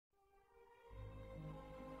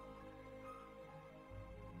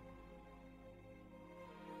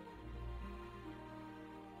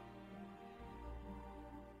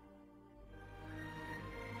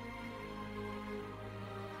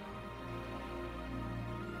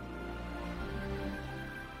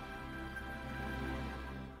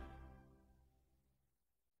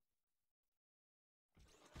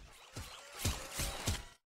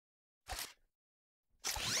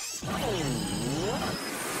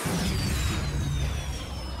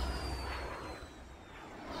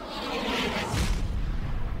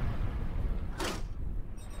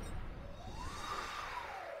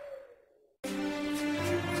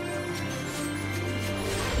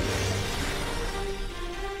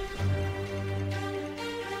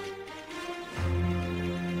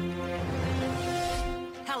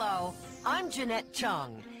Jeanette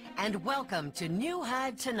Chung, and welcome to New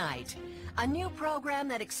Hive Tonight, a new program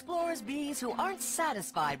that explores bees who aren't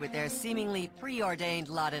satisfied with their seemingly preordained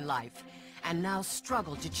lot in life, and now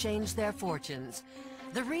struggle to change their fortunes.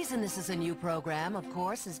 The reason this is a new program, of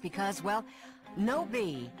course, is because, well, no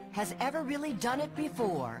bee has ever really done it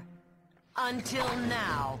before. Until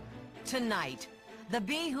now. Tonight, the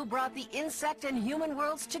bee who brought the insect and human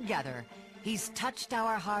worlds together. He's touched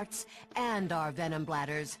our hearts and our venom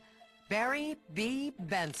bladders. Barry B.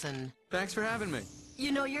 Benson. Thanks for having me.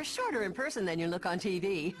 You know, you're shorter in person than you look on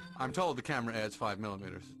TV. I'm told the camera adds 5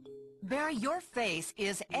 millimeters. Barry, your face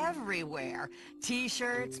is everywhere.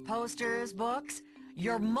 T-shirts, posters, books.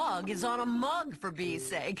 Your mug is on a mug, for bee's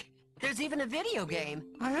sake. There's even a video game.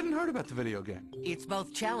 I hadn't heard about the video game. It's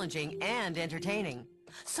both challenging and entertaining.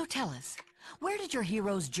 So tell us, where did your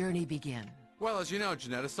hero's journey begin? Well, as you know,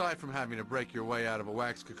 Jeanette, aside from having to break your way out of a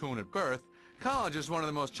wax cocoon at birth, college is one of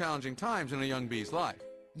the most challenging times in a young bee's life.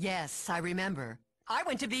 Yes, I remember. I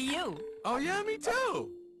went to WiiU. Oh, yeah, me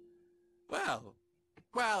too. Well,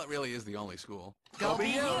 it really is the only school. Go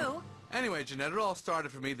WiiU. Anyway, Jeanette, it all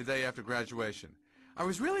started for me the day after graduation. I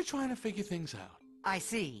was really trying to figure things out. I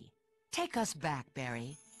see. Take us back,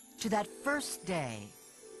 Barry, to that first day.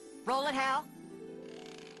 Roll it, Hal.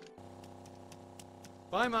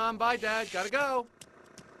 Bye, Mom. Bye, Dad. Gotta go.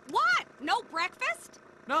 What? No breakfast?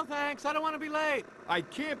 No, thanks. I don't want to be late. I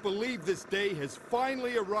can't believe this day has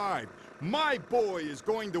finally arrived. My boy is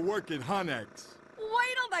going to work at Hunex.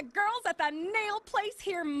 Wait till the girls at the nail place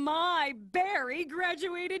hear my Barry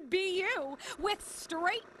graduated BU with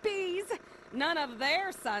straight B's. None of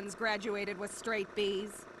their sons graduated with straight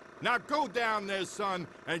B's. Now go down there, son,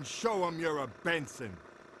 and show him you're a Benson.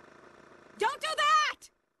 Don't do that!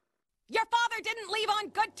 Your father didn't leave on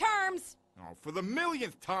good terms. Oh, for the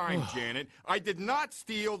millionth time, Janet, I did not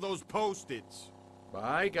steal those Post-its.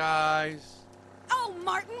 Bye, guys. Oh,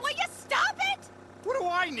 Martin, will you stop it? What do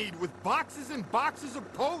I need with boxes and boxes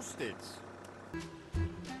of Post-its?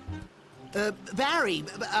 Barry,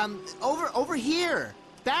 over here.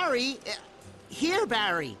 Barry, here,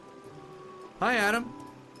 Barry. Hi, Adam.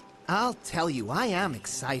 I'll tell you, I am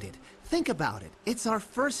excited. Think about it. It's our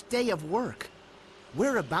first day of work.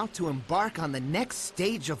 We're about to embark on the next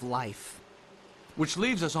stage of life. Which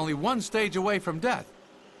leaves us only one stage away from death.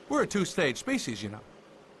 We're a two-stage species, you know.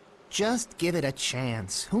 Just give it a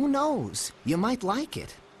chance. Who knows? You might like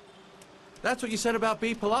it. That's what you said about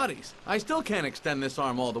bee Pilates. I still can't extend this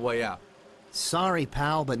arm all the way out. Sorry,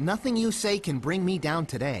 pal, but nothing you say can bring me down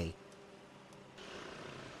today.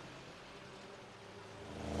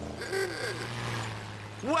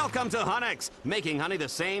 Welcome to Hunex, making honey the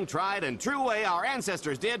same tried and true way our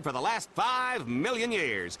ancestors did for the last 5 million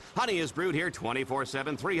years. Honey is brewed here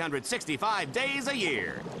 24/7, 365 days a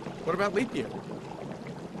year. What about leap year?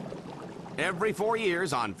 Every 4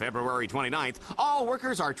 years, on February 29th, all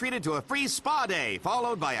workers are treated to a free spa day,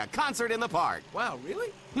 followed by a concert in the park. Wow,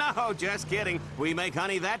 really? No, just kidding. We make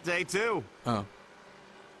honey that day, too. Oh.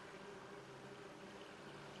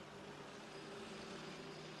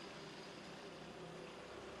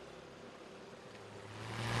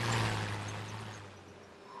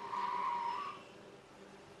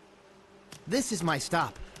 This is my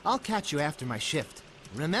stop. I'll catch you after my shift.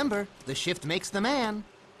 Remember, the shift makes the man.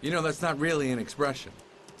 You know, that's not really an expression.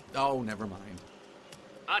 Oh, never mind.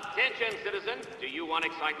 Attention, citizen. Do you want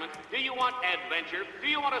excitement? Do you want adventure? Do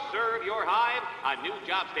you want to serve your hive? A new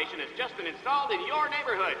job station has just been installed in your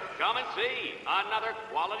neighborhood. Come and see. Another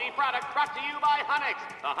quality product brought to you by Hunex,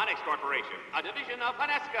 the Hunex Corporation, a division of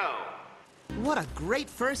Hunesco. What a great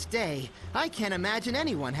first day. I can't imagine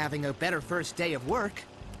anyone having a better first day of work.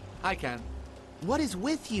 I can. What is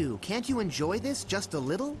with you? Can't you enjoy this just a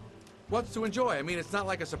little? What's to enjoy? I mean, it's not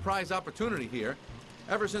like a surprise opportunity here.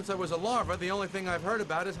 Ever since I was a larva, the only thing I've heard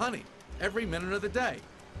about is honey. Every minute of the day.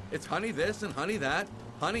 It's honey this and honey that.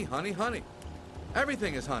 Honey, honey, honey.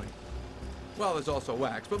 Everything is honey. Well, there's also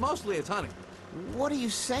wax, but mostly it's honey. What are you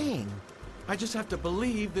saying? I just have to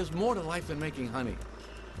believe there's more to life than making honey.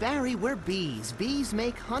 Barry, we're bees. Bees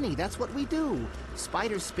make honey. That's what we do.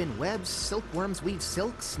 Spiders spin webs, silkworms weave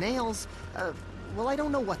silk, snails... well, I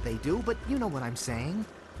don't know what they do, but you know what I'm saying.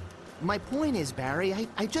 My point is, Barry,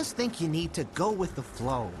 I just think you need to go with the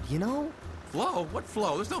flow, you know? Flow? What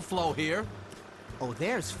flow? There's no flow here. Oh,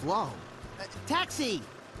 there's flow. Taxi!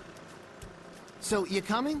 So, you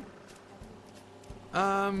coming?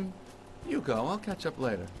 You go. I'll catch up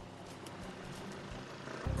later.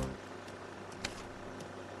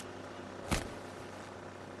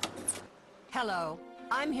 Hello.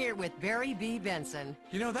 I'm here with Barry B. Benson.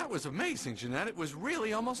 You know, that was amazing, Jeanette. It was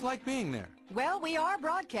really almost like being there. Well, we are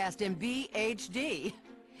broadcasting BHD.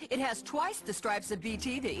 It has twice the stripes of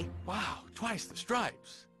BTV. Wow, twice the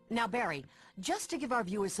stripes. Now, Barry, just to give our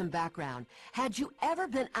viewers some background, had you ever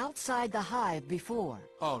been outside the hive before?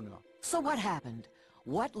 Oh, no. So what happened?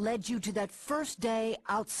 What led you to that first day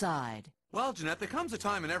outside? Well, Jeanette, there comes a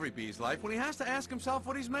time in every bee's life when he has to ask himself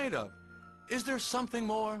what he's made of. Is there something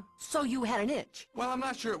more? So you had an itch? Well, I'm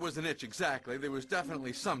not sure it was an itch exactly. There was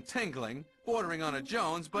definitely some tingling, bordering on a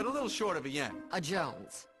Jones, but a little short of a yen. A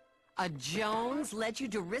Jones. A Jones led you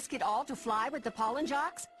to risk it all to fly with the pollen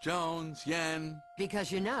jocks? Jones, yen.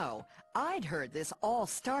 Because, you know, I'd heard this all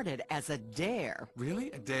started as a dare.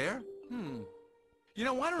 Really? A dare? You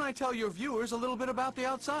know, why don't I tell your viewers a little bit about the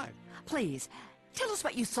outside? Please, tell us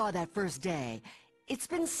what you saw that first day. It's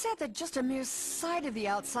been said that just a mere sight of the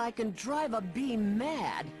outside can drive a bee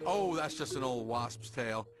mad. Oh, that's just an old wasp's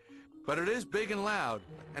tale. But it is big and loud.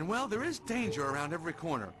 And, well, there is danger around every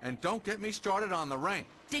corner. And don't get me started on the rain.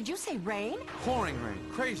 Did you say rain? Pouring rain,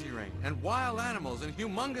 crazy rain, and wild animals, and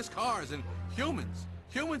humongous cars, and humans.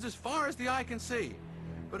 Humans as far as the eye can see.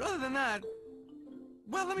 But other than that,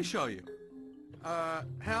 well, let me show you.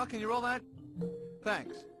 Hal, can you roll that?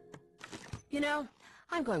 Thanks. You know,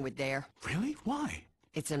 I'm going with dare. Really? Why?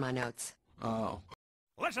 It's in my notes. Oh.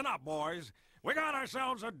 Listen up, boys. We got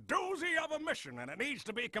ourselves a doozy of a mission, and it needs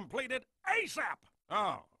to be completed ASAP.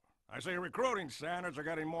 Oh, I see recruiting standards are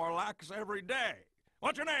getting more lax every day.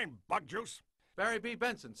 What's your name, Bug Juice? Barry B.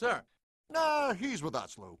 Benson, sir. Nah, he's with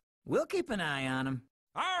us, Lou. We'll keep an eye on him.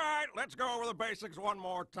 All right, let's go over the basics one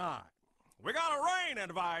more time. We got a rain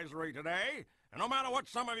advisory today, and no matter what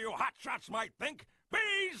some of you hotshots might think,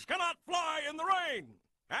 bees cannot fly in the rain.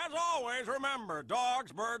 As always, remember,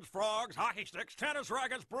 dogs, birds, frogs, hockey sticks, tennis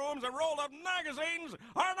rackets, brooms, and rolled-up magazines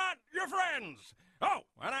are not your friends. Oh,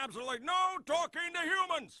 and absolutely no talking to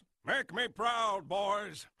humans. Make me proud,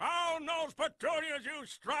 boys. Owl-nosed petunias, you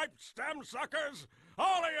striped stem suckers.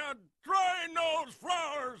 All of you dry-nosed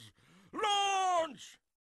flowers. Launch!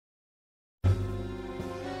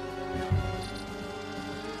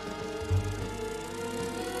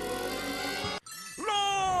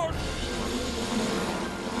 Launch!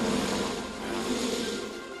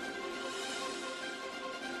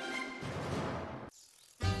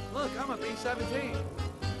 Look, I'm a B-17.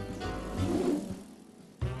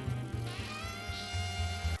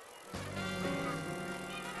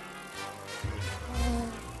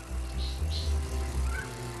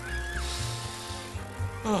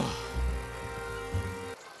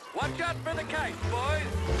 Watch out for the kites, boys.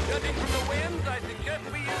 Judging from the winds, I suggest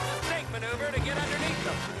we use the snake maneuver to get underneath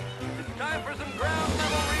them. It's time for some ground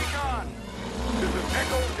level recon. This is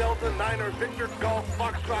Echo Delta 9er Victor Golf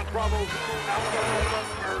Foxtrot Bravo Alpha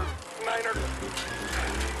Niner.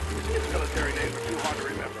 These military names are too hard to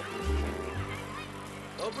remember.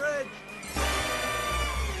 Go Bridge!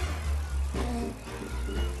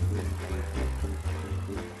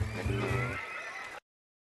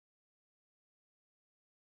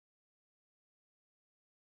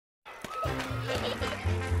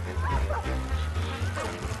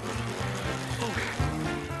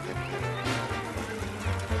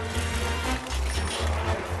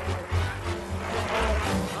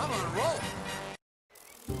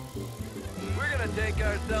 Take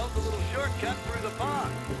ourselves a little shortcut through the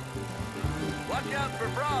pond. Watch out for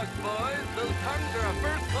frogs, boys. Those tongues are a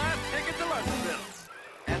first-class ticket to Londonville.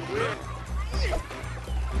 And we're...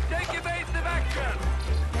 Take evasive action!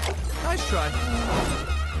 Nice try.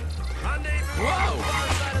 Rendezvous on the far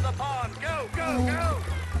side of the pond. Go, go, go!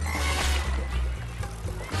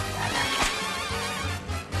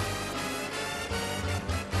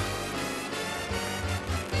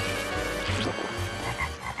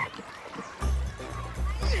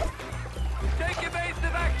 Take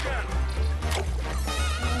evasive action!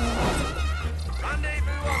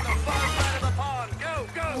 Rendezvous on the far side of the pond. Go,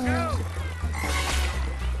 go, go!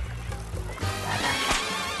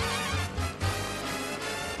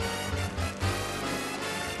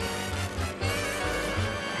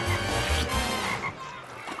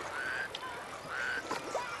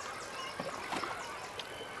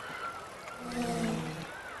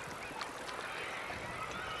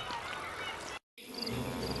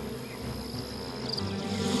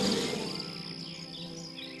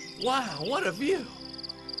 Wow, what a view!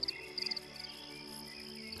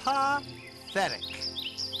 Pathetic.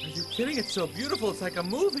 Are you kidding? It's so beautiful, it's like a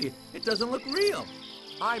movie. It doesn't look real.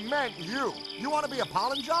 I meant you. You want to be a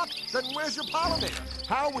pollen jock? Then where's your pollinator?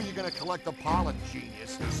 How were you going to collect the pollen,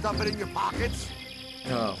 genius? Stuff it in your pockets?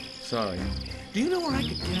 Oh, sorry. Do you know where I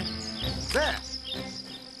could get? There.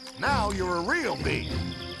 Now you're a real bee.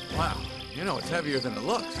 Wow, you know it's heavier than it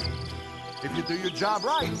looks. If you do your job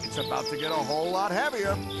right, it's about to get a whole lot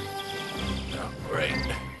heavier. Oh, great.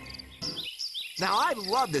 Now, I'd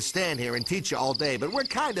love to stand here and teach you all day, but we're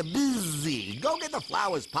kind of busy. Go get the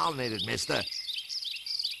flowers pollinated, mister.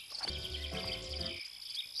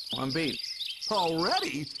 One beat.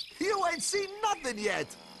 Already? You ain't seen nothing yet.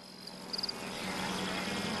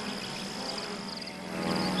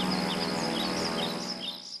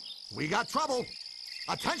 We got trouble.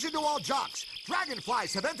 Attention to all jocks.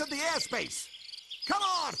 Dragonflies have entered the airspace. Come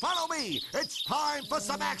on, follow me. It's time for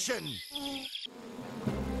some action.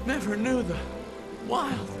 Never knew the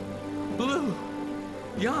wild blue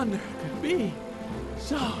yonder could be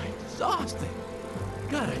so exhausting.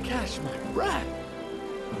 Gotta catch my breath.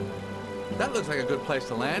 That looks like a good place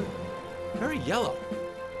to land. Very yellow.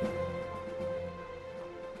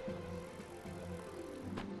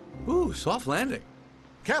 Ooh, soft landing.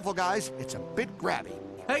 Careful, guys. It's a bit grabby.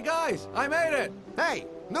 Hey, guys, I made it. Hey,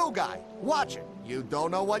 new guy, watch it. You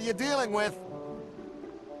don't know what you're dealing with.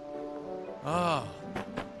 Oh.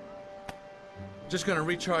 Just gonna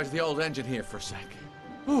recharge the old engine here for a sec.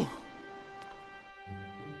 Ooh.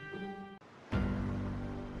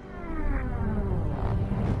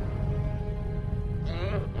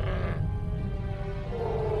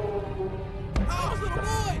 Oh, little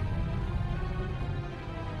boy!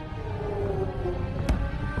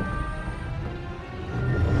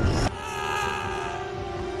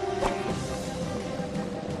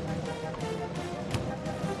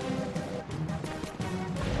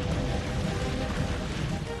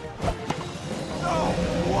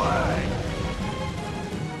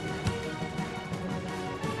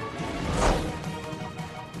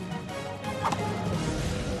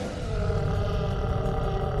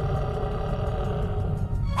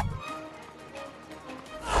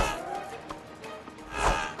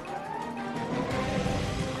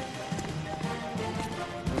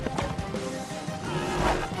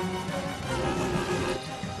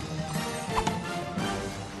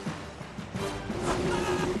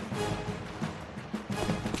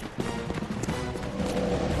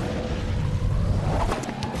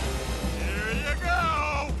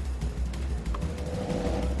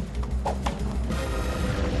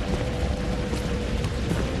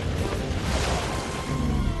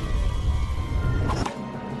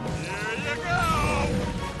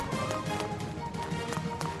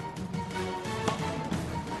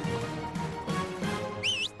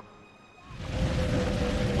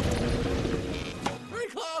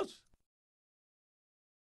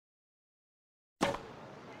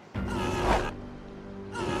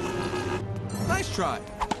 Nice try.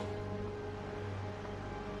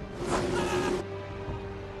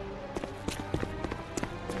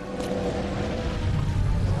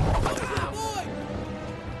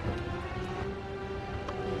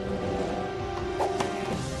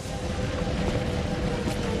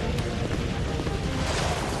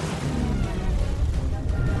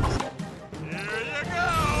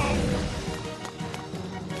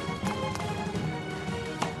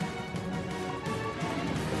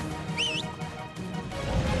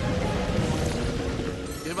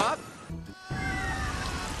 Give up?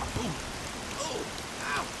 Ooh. Oh,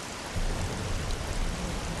 ow.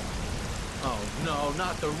 Oh, no,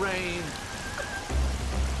 not the rain.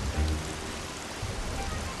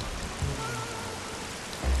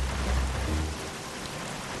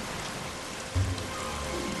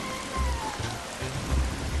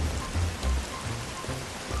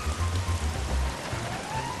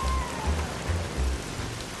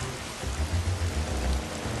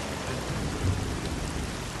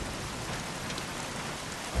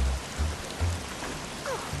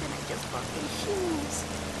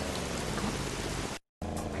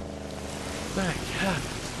 Thank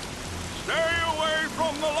heaven. Stay away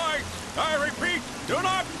from the light. I repeat, do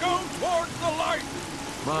not go towards the light.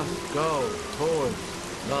 Must go towards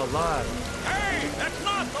the light. Hey, that's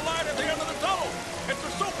not the light at the end of the tunnel. It's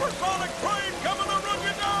a supersonic train coming to run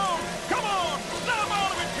you down. Come on, snap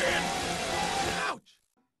out of it, kid. Ouch!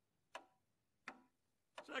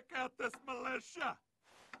 Check out this militia.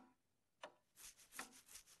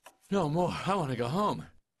 No more. I want to go home.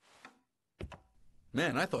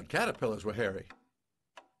 Man, I thought caterpillars were hairy.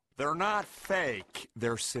 They're not fake.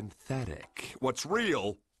 They're synthetic. What's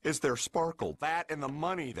real is their sparkle. That and the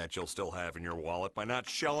money that you'll still have in your wallet by not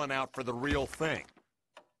shelling out for the real thing.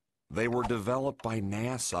 They were developed by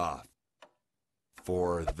NASA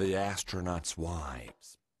for the astronauts'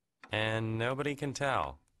 wives. And nobody can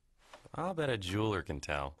tell. I'll bet a jeweler can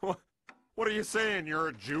tell. What are you saying? You're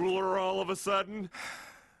a jeweler all of a sudden?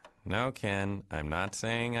 No, Ken, I'm not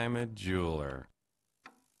saying I'm a jeweler.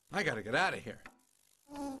 I gotta get out of here.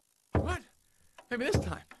 What? Maybe this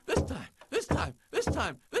time. This time. This time. This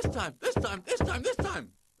time. This time. This time. This time. This time.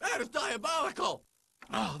 That is diabolical.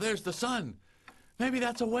 Oh, there's the sun. Maybe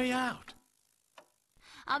that's a way out.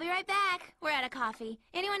 I'll be right back. We're out of coffee.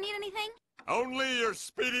 Anyone need anything? Only your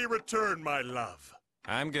speedy return, my love.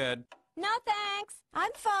 I'm good. No thanks.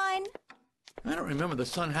 I'm fine. I don't remember the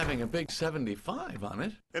sun having a big 75 on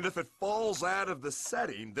it. And if it falls out of the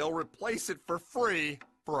setting, they'll replace it for free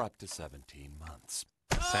for up to 17 months.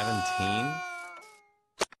 17?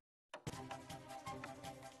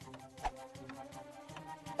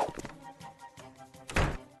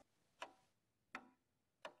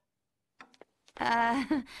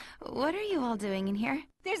 What are you all doing in here?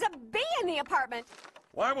 There's a bee in the apartment.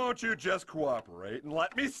 Why won't you just cooperate and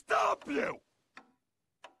let me stop you?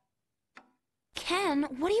 Ken,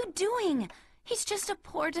 what are you doing? He's just a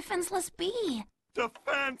poor defenseless bee.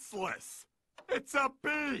 Defenseless! It's a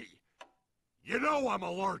bee! You know I'm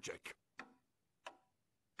allergic.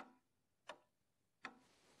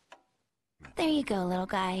 There you go, little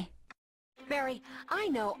guy. Barry, I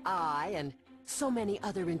know I and so many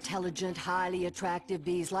other intelligent, highly attractive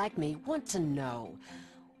bees like me want to know,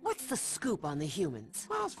 what's the scoop on the humans?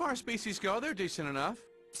 Well, as far as species go, they're decent enough.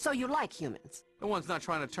 So you like humans? The one's not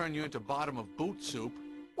trying to turn you into bottom-of-boot soup.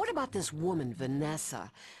 What about this woman, Vanessa?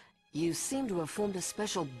 You seem to have formed a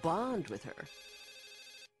special bond with her.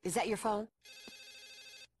 Is that your phone?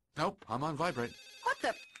 Nope, I'm on vibrate. What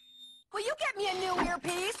the? Will you get me a new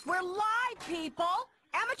earpiece? We're live, people!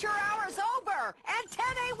 Amateur hour's over!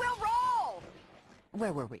 Antennae will roll!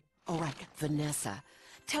 Where were we? Oh, right, Vanessa.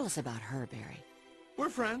 Tell us about her, Barry. We're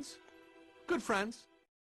friends. Good friends.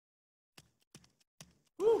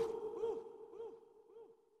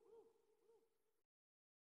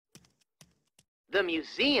 The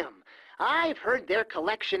museum. I've heard their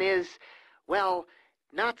collection is, well,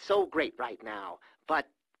 not so great right now. But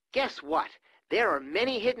guess what? There are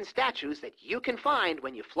many hidden statues that you can find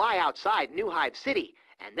when you fly outside New Hive City,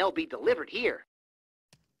 and they'll be delivered here.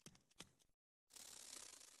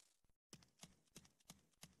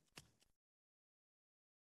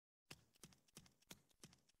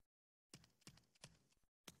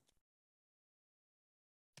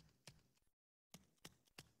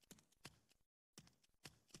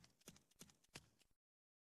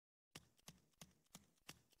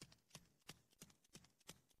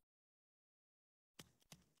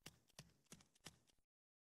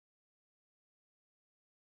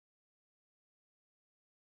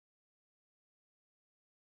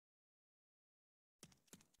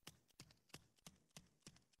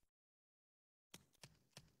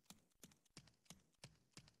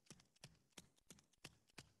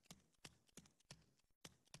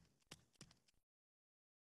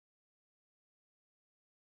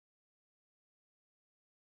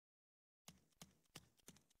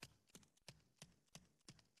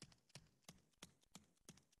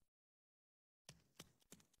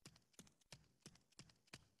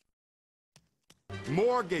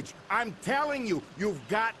 Mortgage, I'm telling you, you've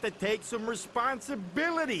got to take some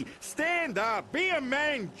responsibility. Stand up, be a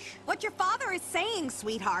mensch. What your father is saying,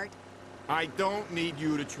 sweetheart. I don't need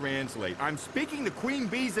you to translate. I'm speaking the Queen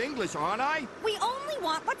Bee's English, aren't I? We only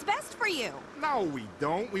want what's best for you. No, we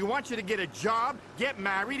don't. We want you to get a job, get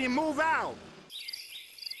married, and move out.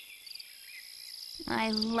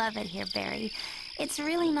 I love it here, Barry. It's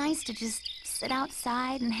really nice to just sit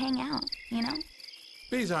outside and hang out, you know?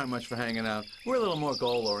 Bees aren't much for hanging out. We're a little more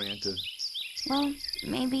goal-oriented. Well,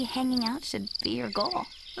 maybe hanging out should be your goal.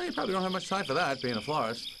 Well, you probably don't have much time for that, being a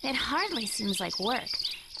florist. It hardly seems like work.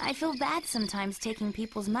 I feel bad sometimes taking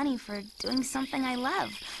people's money for doing something I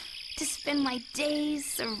love. To spend my days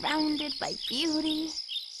surrounded by beauty.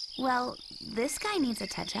 Well, this guy needs a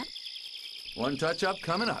touch-up. One touch-up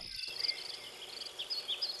coming up.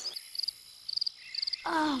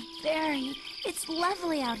 Oh, Barry, it's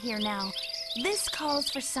lovely out here now. This calls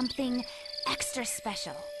for something extra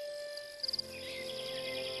special.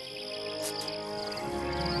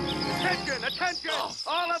 Attention! Attention!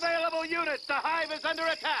 All available units, the hive is under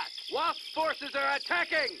attack. Wasp forces are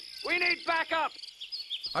attacking. We need backup.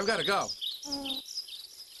 I've got to go.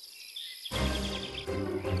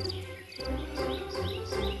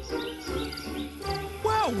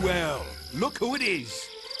 Well, well, look who it is.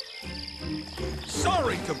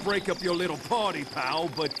 Sorry to break up your little party, pal,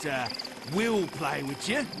 but we'll play with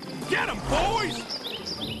you. Get 'em, boys!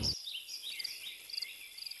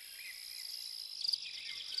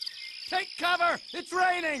 Take cover! It's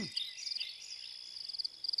raining!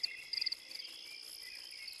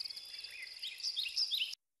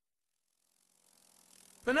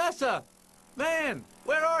 Vanessa! Man,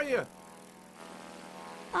 where are you?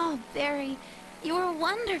 Oh, Barry, you were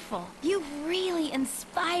wonderful. You've really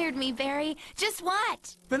inspired me, Barry. Just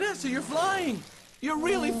watch. Vanessa, you're flying! You're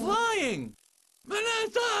really flying!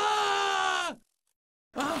 Vanessa!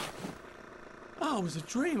 Oh! Oh, it was a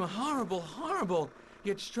dream, a horrible, horrible,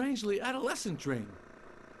 yet strangely adolescent dream.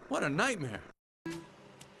 What a nightmare.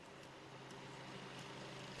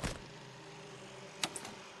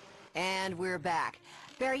 And we're back.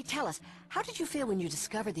 Barry, tell us, how did you feel when you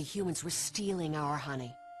discovered the humans were stealing our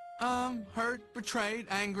honey? Hurt, betrayed,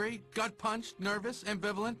 angry, gut-punched, nervous,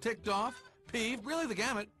 ambivalent, ticked off, peeved, really the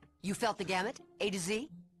gamut. You felt the gamut? A to Z?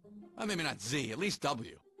 Maybe not Z, at least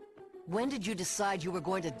W. When did you decide you were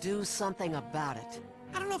going to do something about it?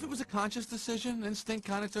 I don't know if it was a conscious decision. Instinct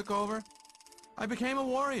kind of took over. I became a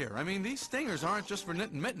warrior. I mean, these stingers aren't just for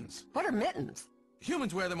knitting mittens. What are mittens?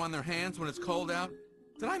 Humans wear them on their hands when it's cold out.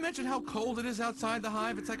 Did I mention how cold it is outside the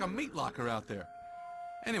hive? It's like a meat locker out there.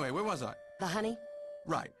 Anyway, where was I? The honey?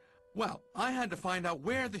 Right. Well, I had to find out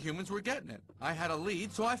where the humans were getting it. I had a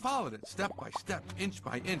lead, so I followed it, step by step, inch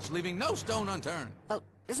by inch, leaving no stone unturned. Well,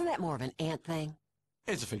 isn't that more of an ant thing?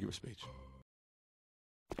 It's a figure of speech.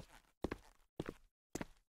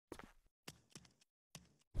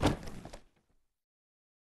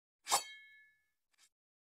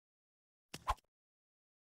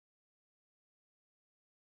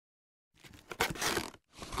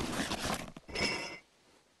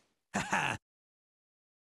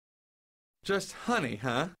 Just honey,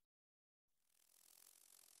 huh?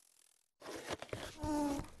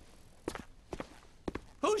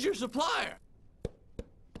 Who's your supplier?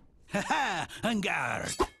 Ha-ha! En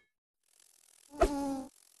garde!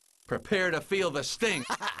 Prepare to feel the sting.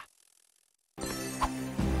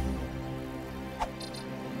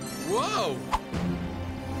 Whoa!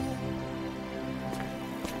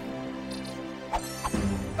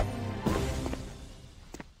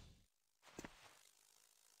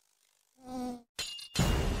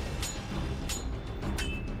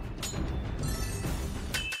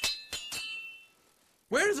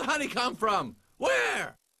 Where does the honey come from?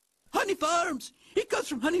 Where? Honey farms! It comes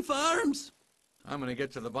from honey farms! I'm gonna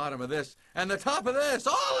get to the bottom of this, and the top of this,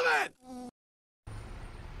 all of it!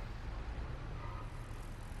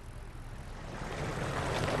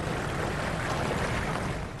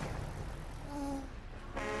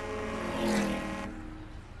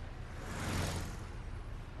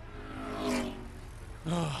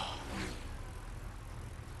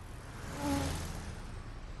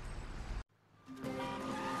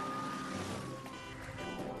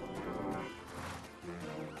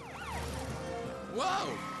 Whoa!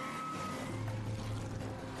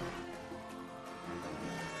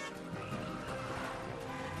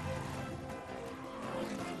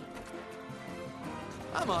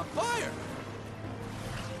 I'm on fire!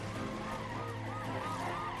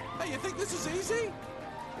 Hey, you think this is easy?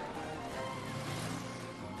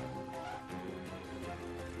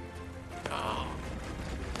 Oh.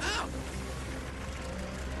 Ow!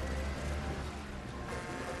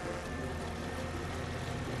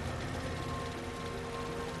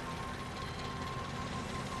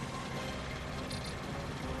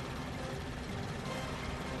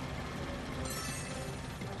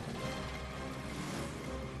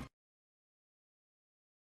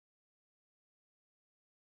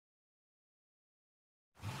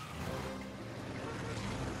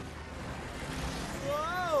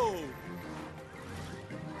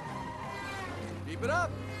 Keep it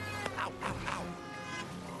up. Ow, ow, ow.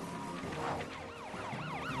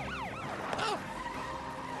 Oh.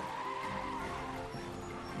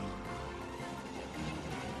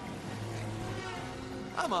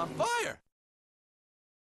 I'm on fire.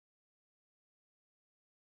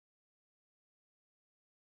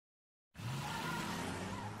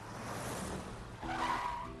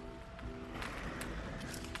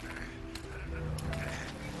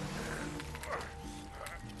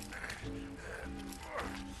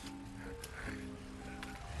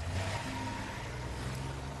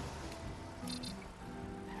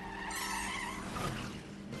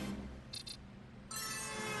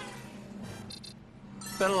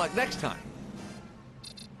 Better luck next time.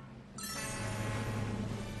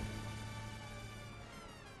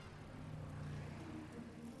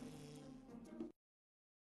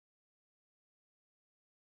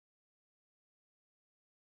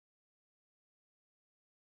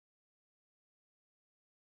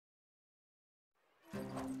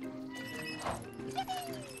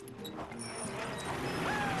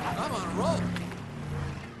 I'm on a roll.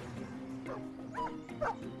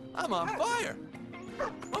 I'm on fire.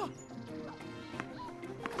 Oh.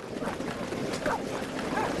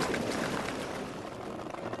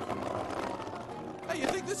 Hey, you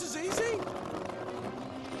think this is easy?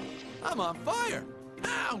 I'm on fire.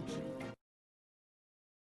 Ouch!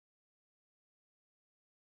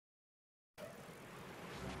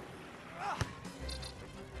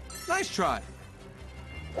 Nice try.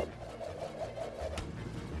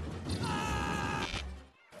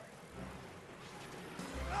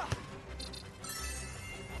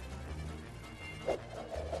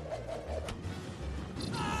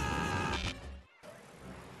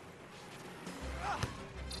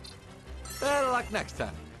 Next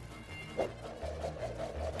time.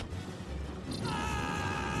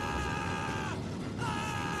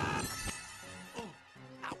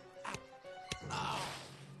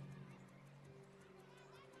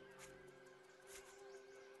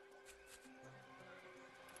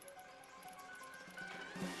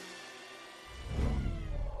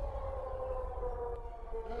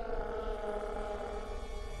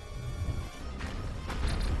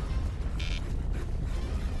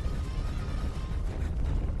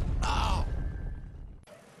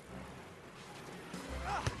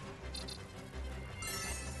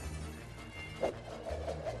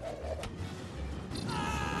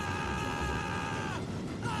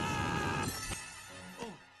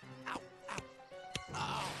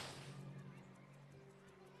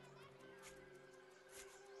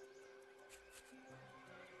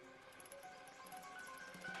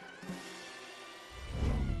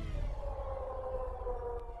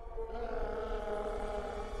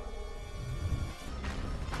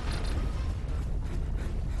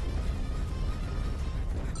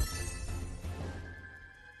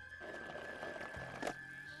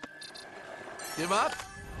 Give up?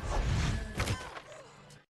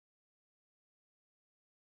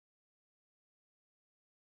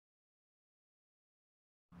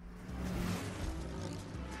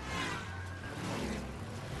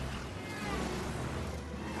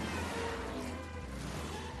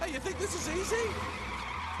 Hey, you think this is easy?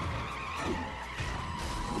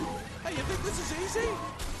 Hey, you think this is easy?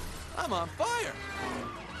 I'm on fire.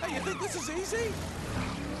 Hey, you think this is easy?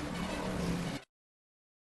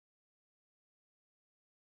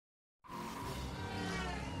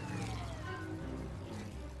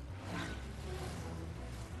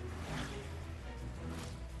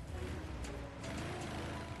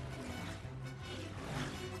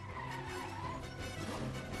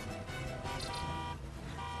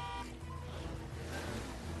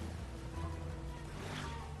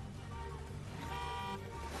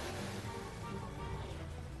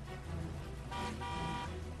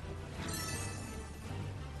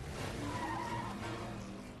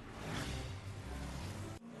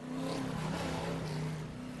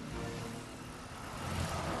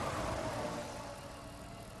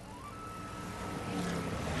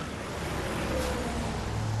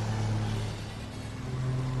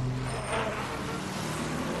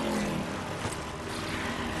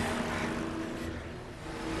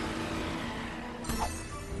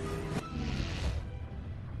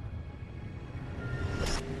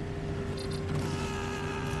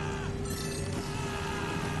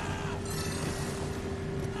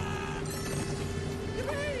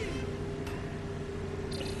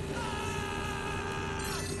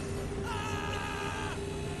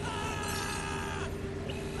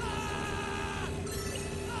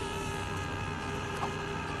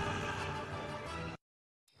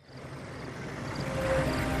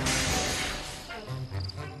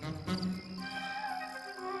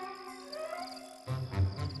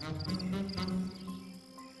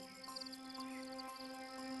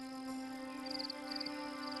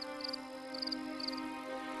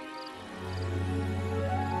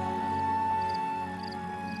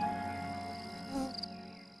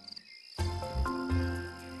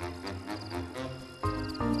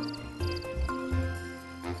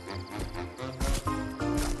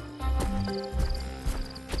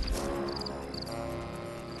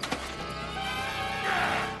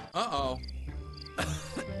 Uh-oh. Kind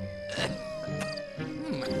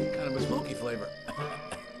of a smoky flavor.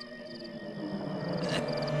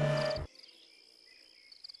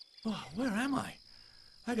 Oh, where am I?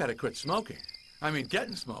 I gotta quit smoking. I mean,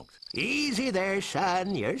 getting smoked. Easy there,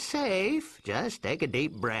 son. You're safe. Just take a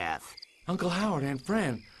deep breath. Uncle Howard and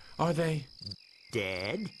Fran, are they...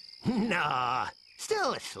 Dead? Nah,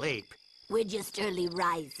 still asleep. We're just early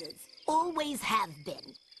risers. Always have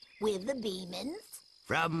been. We're the Beemans.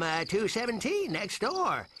 From 217 next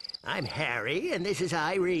door. I'm Harry, and this is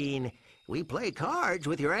Irene. We play cards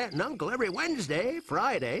with your aunt and uncle every Wednesday,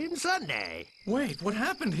 Friday, and Sunday. Wait, what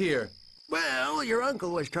happened here? Well, your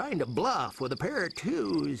uncle was trying to bluff with a pair of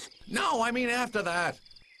twos. No, I mean after that.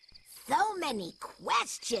 So many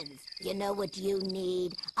questions. You know what you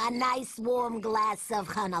need? A nice warm glass of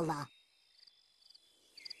Hanala.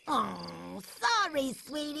 Oh, sorry,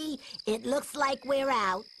 sweetie. It looks like we're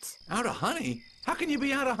out. Out of honey? How can you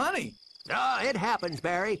be out of honey? Oh, it happens,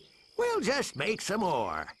 Barry. We'll just make some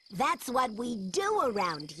more. That's what we do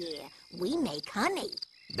around here. We make honey.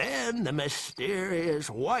 Then the mysterious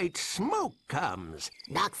white smoke comes.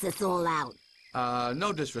 Knocks us all out.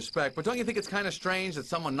 No disrespect, but don't you think it's kind of strange that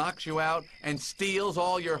someone knocks you out and steals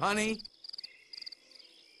all your honey?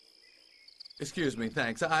 Excuse me,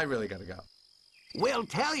 thanks. I really gotta go. We'll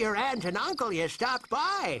tell your aunt and uncle you stopped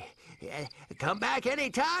by. Come back any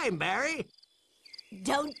time, Barry.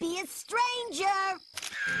 Don't be a stranger.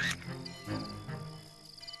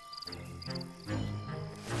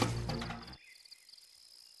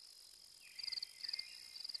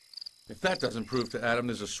 If that doesn't prove to Adam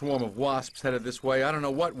there's a swarm of wasps headed this way, I don't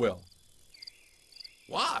know what will.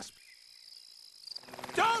 Wasp?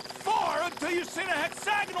 Don't fire until you see the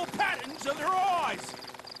hexagonal patterns of their eyes!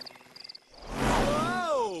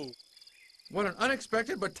 Whoa! What an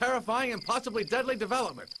unexpected but terrifying and possibly deadly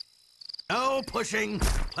development. No pushing.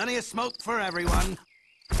 Plenty of smoke for everyone.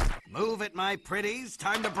 Move it, my pretties.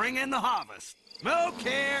 Time to bring in the harvest. Smoke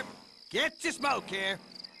here. Get your smoke here.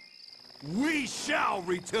 We shall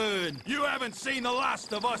return. You haven't seen the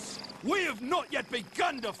last of us. We have not yet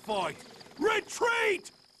begun to fight.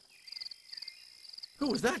 Retreat! Who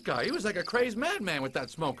was that guy? He was like a crazed madman with that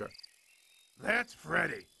smoker. That's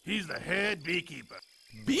Freddy. He's the head beekeeper.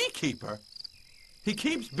 Beekeeper? He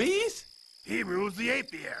keeps bees? He rules the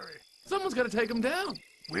apiary. Someone's got to take him down.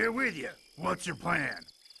 We're with you. What's your plan?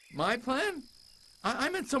 My plan? I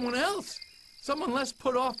meant someone else. Someone less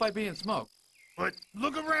put off by being smoked. But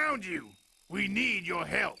look around you. We need your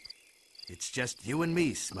help. It's just you and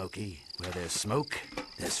me, Smokey. Where there's smoke,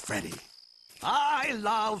 there's Freddy. I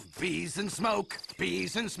love bees and smoke,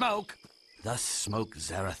 bees and smoke. Thus smoke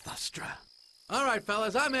Zarathustra. All right,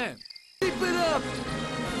 fellas, I'm in. Keep it up.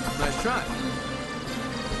 Nice try.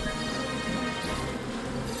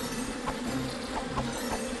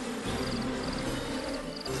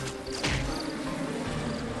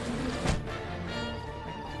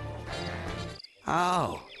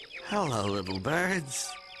 Oh, hello, little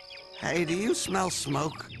birds. Hey, do you smell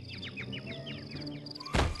smoke?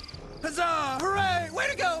 Huzzah! Hooray! Way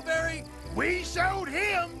to go, Barry! We showed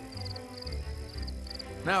him!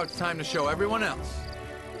 Now it's time to show everyone else.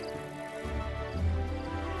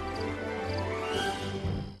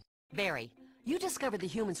 Barry, you discovered the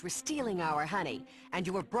humans were stealing our honey, and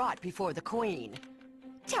you were brought before the Queen.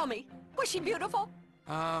 Tell me, was she beautiful?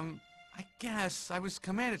 I guess. I was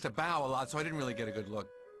commanded to bow a lot, so I didn't really get a good look.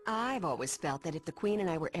 I've always felt that if the Queen and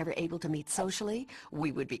I were ever able to meet socially,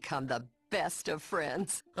 we would become the best of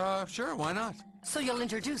friends. Sure, why not? So you'll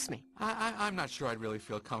introduce me? I'm not sure I'd really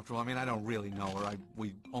feel comfortable. I mean, I don't really know her.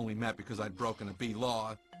 We only met because I'd broken a bee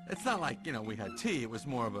law. It's not like, you know, we had tea. It was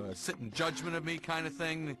more of a sit in judgment of me kind of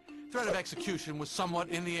thing. The threat of execution was somewhat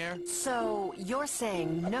in the air. So you're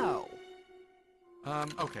saying no?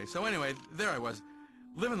 Okay, so anyway, there I was,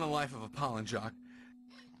 living the life of a pollen jock.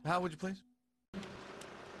 Hal, would you please?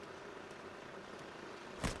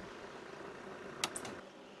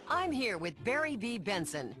 I'm here with Barry B.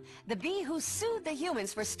 Benson, the bee who sued the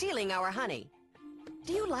humans for stealing our honey.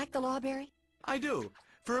 Do you like the law, Barry? I do.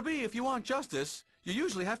 For a bee, if you want justice, you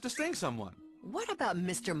usually have to sting someone. What about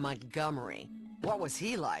Mr. Montgomery? What was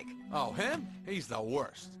he like? Oh, him? He's the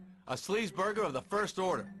worst. A sleazeburger of the first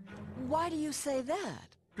order. Why do you say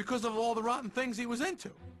that? Because of all the rotten things he was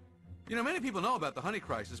into. You know, many people know about the honey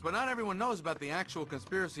crisis, but not everyone knows about the actual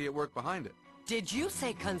conspiracy at work behind it. Did you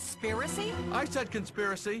say conspiracy? I said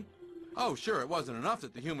conspiracy. Oh, sure, it wasn't enough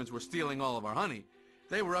that the humans were stealing all of our honey.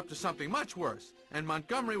 They were up to something much worse, and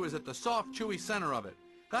Montgomery was at the soft, chewy center of it.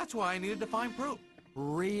 That's why I needed to find proof.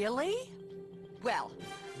 Really? Well,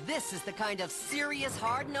 this is the kind of serious,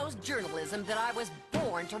 hard-nosed journalism that I was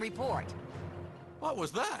born to report. What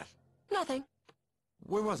was that? Nothing.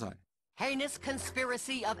 Where was I? Heinous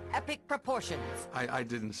conspiracy of epic proportions. I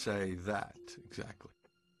didn't say that exactly.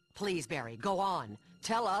 Please, Barry, go on.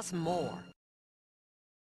 Tell us more.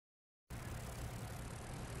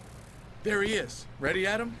 There he is. Ready,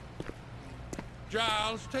 Adam?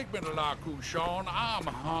 Giles, take me to La Couchon. I'm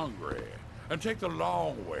hungry. And take the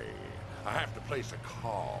long way. I have to place a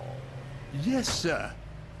call. Yes, sir.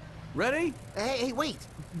 Ready? Hey, wait.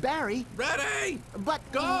 Barry? Ready! But...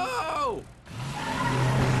 Go!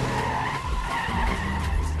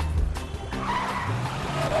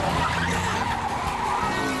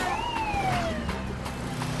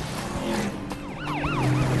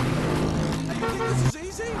 This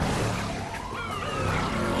is easy?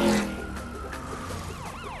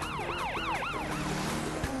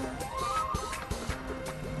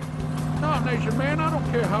 Nation, man, I don't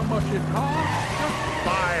care how much it costs. Just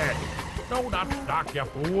buy it. Don't upstock, you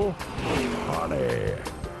fool. Honey.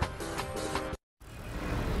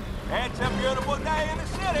 It's a beautiful day in the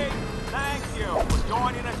city. Thank you for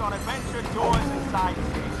joining us on adventure tours and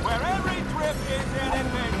sightseeing, where every trip is an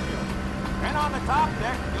adventure. And on the top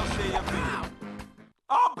deck, you'll see a bee.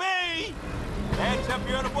 A bee! It's a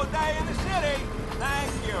beautiful day in the city.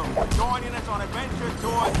 Thank you for joining us on adventure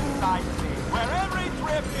tours and sightseeing, where every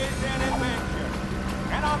trip is an adventure.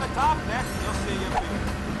 And on the top next, you'll see your bee.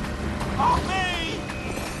 Oh, me!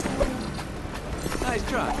 Nice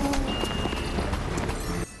try.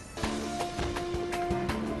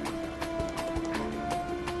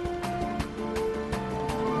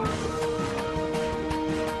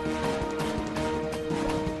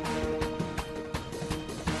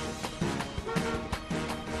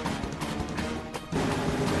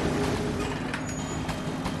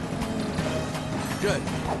 Good.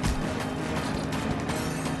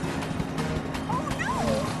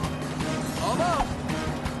 Almost.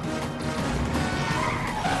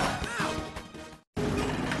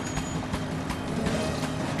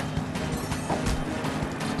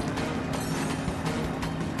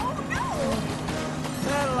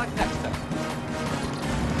 Better luck next time.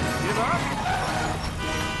 Give up?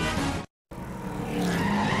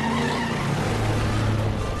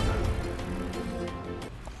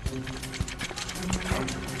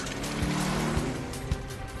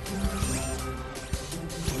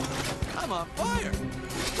 I'm on fire!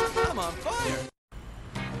 I'm on fire!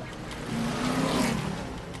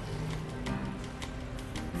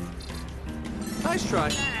 Nice try.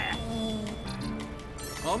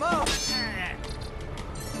 Almost.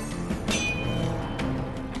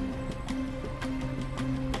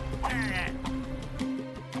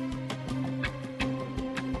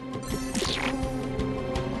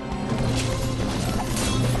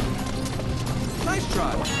 Nice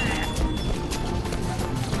try.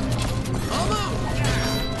 Almost.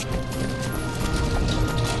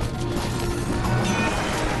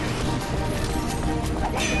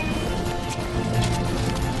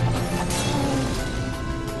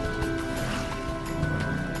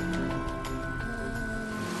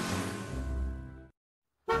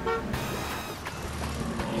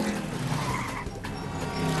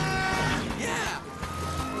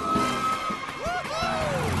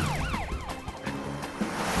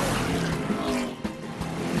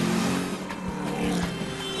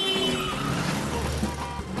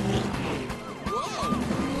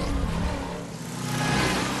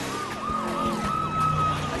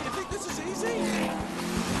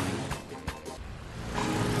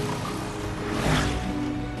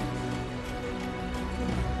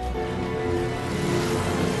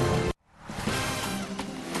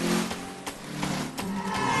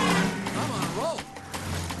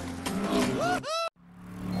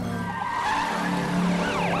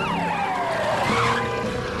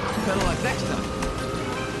 Better luck next time.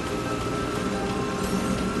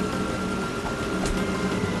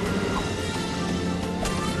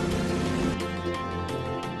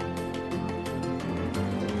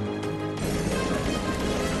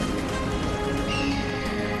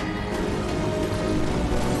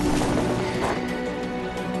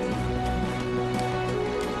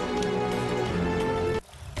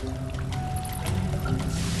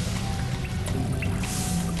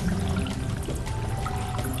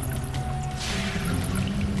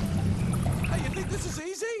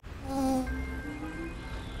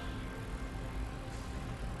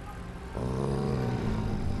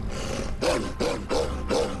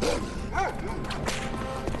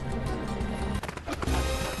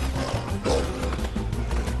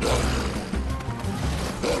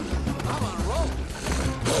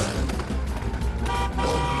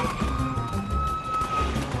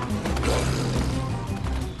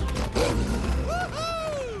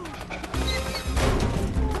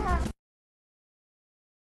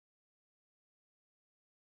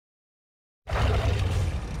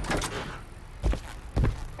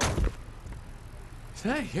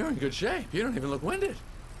 Hey, you're in good shape. You don't even look winded.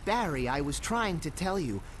 Barry, I was trying to tell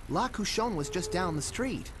you. La Couchon was just down the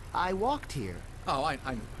street. I walked here. Oh, I...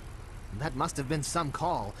 That must have been some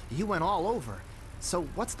call. You went all over. So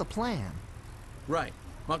what's the plan? Right.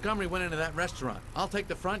 Montgomery went into that restaurant. I'll take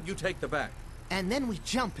the front, you take the back. And then we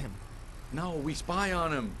jump him. No, we spy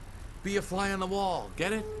on him. Be a fly on the wall.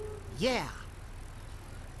 Get it? Yeah.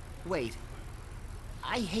 Wait.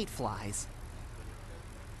 I hate flies.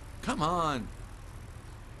 Come on.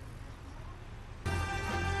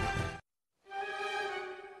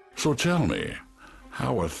 So tell me,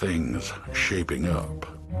 how are things shaping up?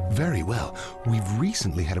 Very well. We've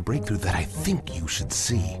recently had a breakthrough that I think you should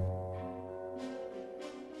see.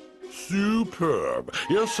 Superb.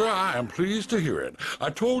 Yes, sir, I am pleased to hear it.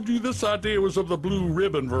 I told you this idea was of the blue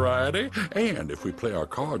ribbon variety, and if we play our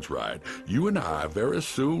cards right, you and I, very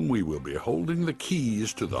soon, we will be holding the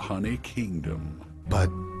keys to the Honey Kingdom.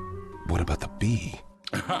 But what about the bee?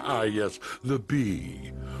 Ah, yes, the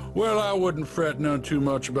bee. Well, I wouldn't fret none too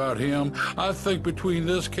much about him. I think between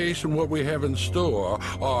this case and what we have in store,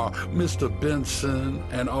 Mr. Benson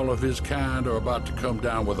and all of his kind are about to come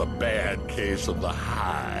down with a bad case of the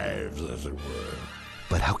hives, as it were.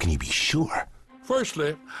 But how can you be sure?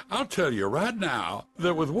 Firstly, I'll tell you right now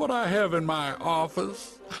that with what I have in my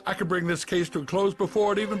office, I can bring this case to a close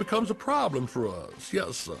before it even becomes a problem for us.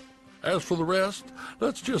 Yes, sir. As for the rest,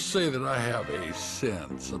 let's just say that I have a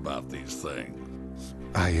sense about these things.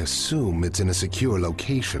 I assume it's in a secure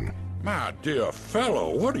location. My dear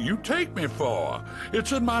fellow, what do you take me for?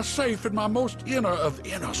 It's in my safe in my most inner of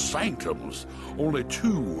inner sanctums. Only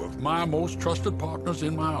 2 of my most trusted partners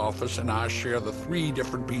in my office and I share the 3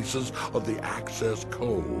 different pieces of the access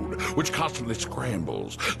code, which constantly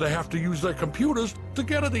scrambles. They have to use their computers to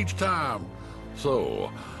get it each time.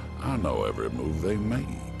 So, I know every move they make.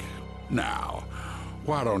 Now,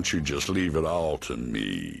 why don't you just leave it all to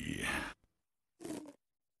me?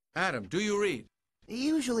 Adam, do you read?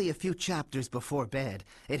 Usually a few chapters before bed.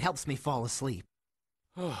 It helps me fall asleep.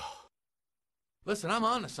 Listen, I'm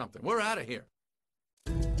on to something. We're out of here.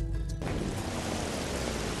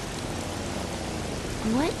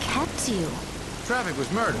 What kept you? Traffic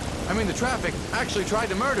was murder. I mean, the traffic actually tried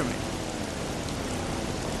to murder me.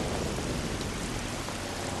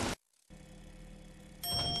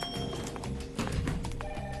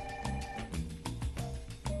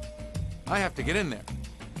 I have to get in there.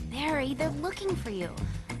 Barry, they're looking for you.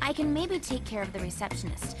 I can maybe take care of the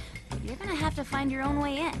receptionist, but you're gonna have to find your own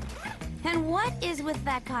way in. And what is with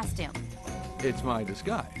that costume? It's my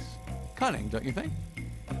disguise. Cunning, don't you think?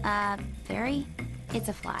 Barry, it's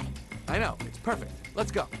a fly. I know. It's perfect.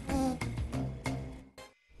 Let's go.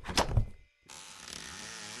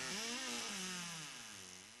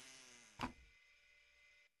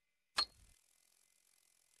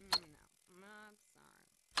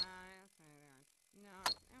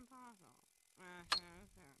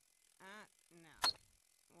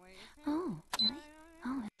 Oh, really?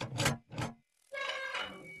 Oh.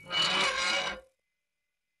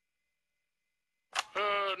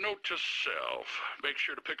 Note to self. Make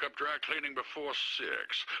sure to pick up dry cleaning before 6.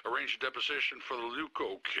 Arrange a deposition for the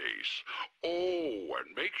Leuco case. Oh, and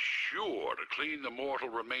make sure to clean the mortal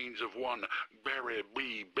remains of one Barry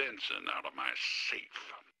B. Benson out of my safe.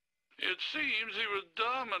 It seems he was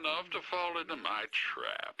dumb enough to fall into my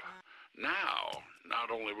trap. Now, not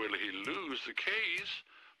only will he lose the case,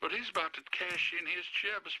 but he's about to cash in his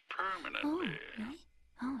chips permanently.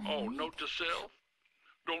 Oh, really? Oh, note to self.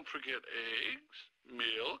 Don't forget eggs,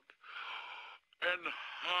 milk, and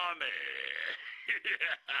honey.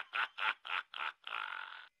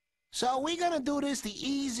 So we gonna do this the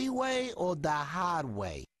easy way or the hard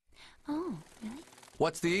way? Oh, really?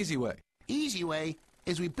 What's the easy way? Easy way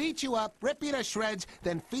is we beat you up, rip you to shreds,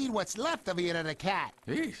 then feed what's left of you to the cat.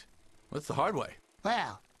 Jeez. What's the hard way?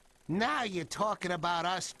 Well, now you're talking about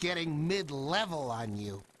us getting mid-level on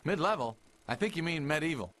you. Mid-level? I think you mean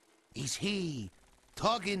medieval. Is he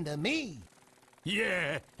talking to me?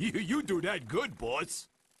 Yeah, you do that good, boss.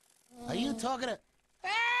 Are you talking to...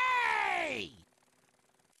 Hey!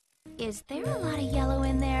 Is there a lot of yellow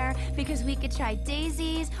in there? Because we could try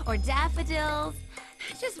daisies or daffodils.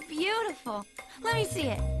 Just beautiful. Let me see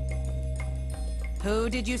it. Who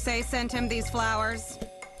did you say sent him these flowers?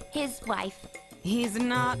 His wife. He's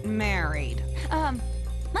not married.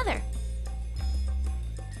 Mother.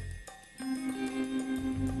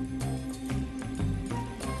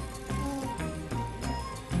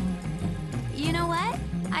 You know what?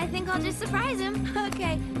 I think I'll just surprise him.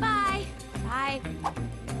 Okay, bye. Bye.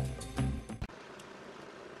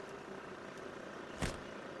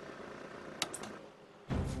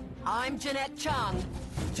 I'm Jeanette Chung.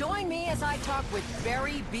 Join me as I talk with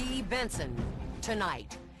Barry B. Benson.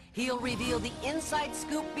 Tonight, he'll reveal the inside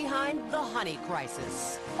scoop behind the honey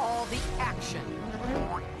crisis. All the action,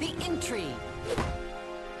 the intrigue,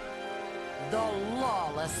 the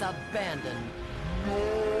lawless abandon.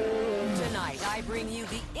 Tonight, I bring you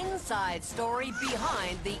the inside story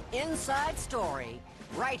behind the inside story.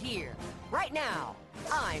 Right here, right now.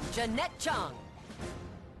 I'm Jeanette Chung.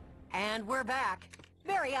 And we're back.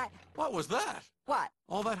 Barry, What was that? What?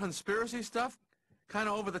 All that conspiracy stuff? Kind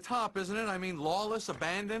of over the top, isn't it? I mean, lawless,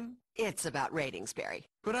 abandoned? It's about ratings, Barry.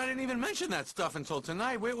 But I didn't even mention that stuff until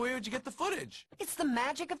tonight. Where'd you get the footage? It's the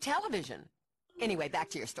magic of television. Anyway, back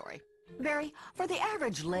to your story. Barry, for the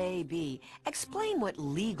average lay bee, explain what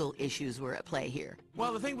legal issues were at play here.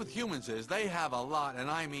 Well, the thing with humans is they have a lot, and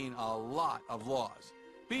I mean a lot, of laws.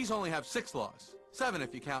 Bees only have 6 laws. 7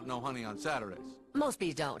 if you count no honey on Saturdays. Most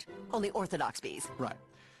bees don't. Only orthodox bees. Right.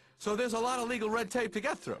 So there's a lot of legal red tape to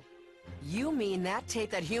get through. You mean that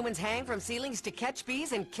tape that humans hang from ceilings to catch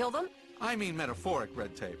bees and kill them? I mean metaphoric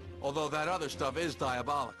red tape, although that other stuff is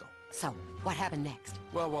diabolical. So, what happened next?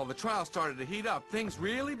 Well, while the trial started to heat up, things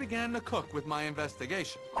really began to cook with my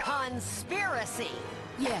investigation. Conspiracy!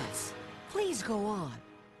 Yes. Please go on.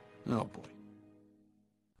 Oh, boy.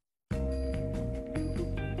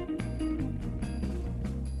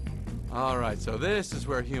 All right, so this is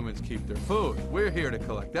where humans keep their food. We're here to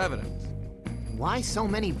collect evidence. Why so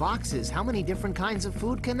many boxes? How many different kinds of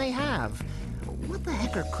food can they have? What the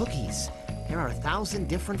heck are cookies? There are 1,000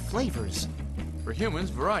 different flavors. For humans,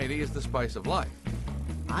 variety is the spice of life.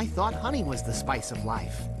 I thought honey was the spice of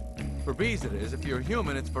life. For bees it is. If you're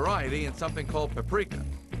human, it's variety and something called paprika.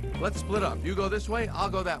 Let's split up. You go this way, I'll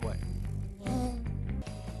go that way.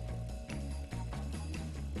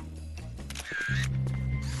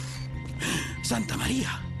 Santa Maria!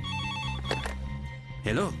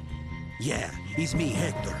 Hello? Yeah, it's me,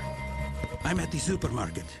 Hector. I'm at the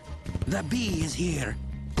supermarket. The bee is here.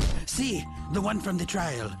 See, the one from the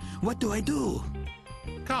trial. What do I do?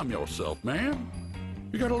 Calm yourself, man.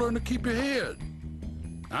 You gotta learn to keep your head.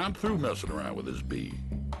 I'm through messing around with this bee.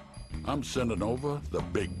 I'm sending over the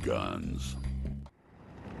big guns.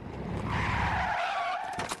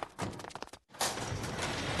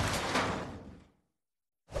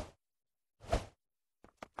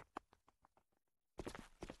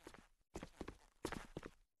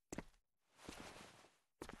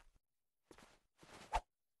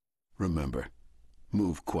 Remember,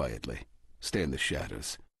 move quietly. Stay in the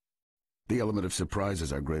shadows. The element of surprise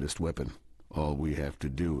is our greatest weapon. All we have to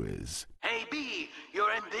do is... Hey, bee,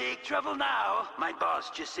 you're in big trouble now. My boss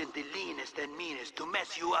just sent the leanest and meanest to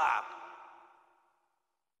mess you up.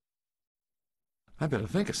 I better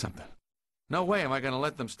think of something. No way am I going to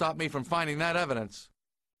let them stop me from finding that evidence.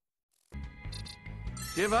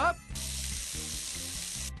 Give up?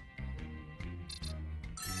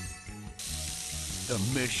 The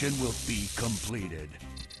mission will be completed.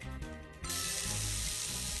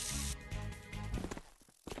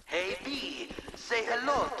 Hey, bee, say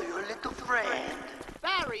hello to your little friend.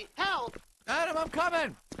 Barry, help! Adam, I'm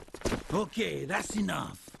coming! Okay, that's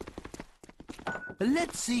enough.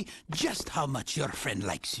 Let's see just how much your friend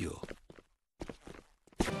likes you.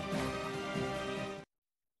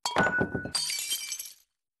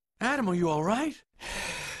 Adam, are you all right?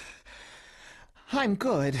 I'm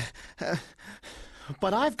good.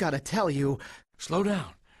 But I've got to tell you... Slow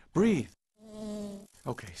down. Breathe.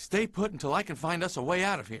 Okay, stay put until I can find us a way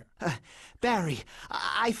out of here. Barry,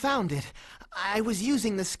 I found it. I was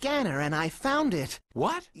using the scanner and I found it.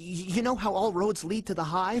 What? You know how all roads lead to the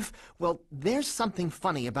hive? Well, there's something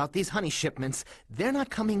funny about these honey shipments. They're not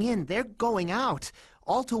coming in, they're going out.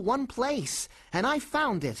 All to one place. And I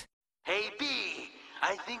found it. Hey, bee,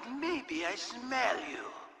 I think maybe I smell you.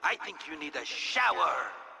 I think you need a shower.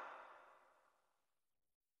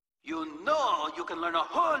 You know you can learn a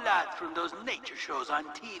whole lot from those nature shows on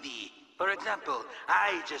TV. For example,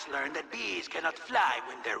 I just learned that bees cannot fly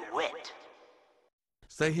when they're wet.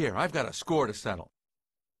 Stay here. I've got a score to settle.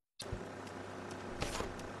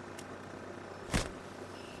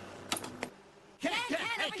 Ken,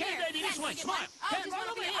 baby, this way. Come on. Ken, right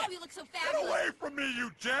over here. Oh, you look so fabulous. Get away from me,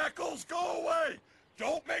 you jackals! Go away!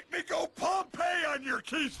 Don't make me go Pompeii on your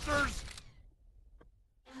keisters!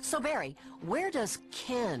 So, Barry, where does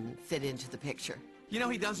Ken fit into the picture? You know,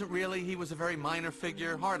 he doesn't really. He was a very minor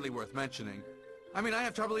figure, hardly worth mentioning. I mean, I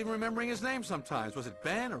have trouble even remembering his name sometimes. Was it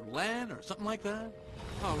Ben or Len or something like that?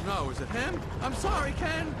 Oh, no, is it him? I'm sorry,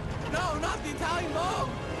 Ken. No, not the Italian mob.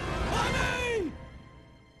 Mommy!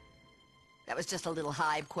 That was just a little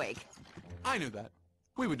hive quake. I knew that.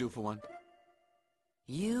 We would do for one.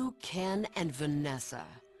 You, Ken, and Vanessa.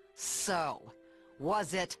 So,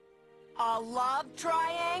 was it a love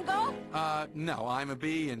triangle? No, I'm a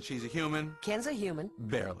bee and she's a human. Ken's a human.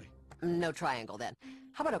 Barely. No triangle, then.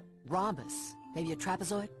 How about a rhombus? Maybe a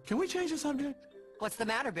trapezoid? Can we change the subject? What's the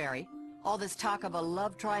matter, Barry? All this talk of a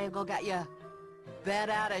love triangle got you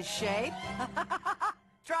bent out of shape?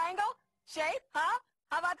 Triangle? Shape? Huh?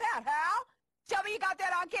 How about that, Hal? Tell me you got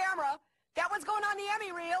that on camera. That one's going on the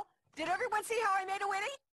Emmy reel. Did everyone see how I made a Winnie?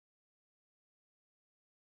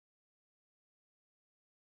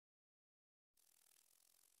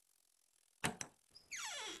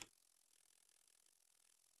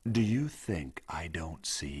 Do you think I don't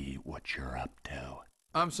see what you're up to?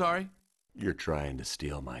 I'm sorry? You're trying to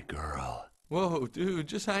steal my girl. Whoa, dude,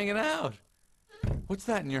 just hanging out. What's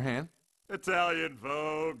that in your hand? Italian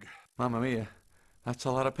Vogue. Mamma mia, that's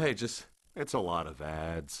a lot of pages. It's a lot of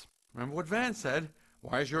ads. Remember what Van said?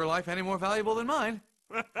 Why is your life any more valuable than mine?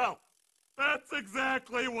 Well, that's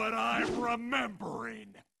exactly what I'm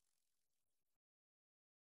remembering.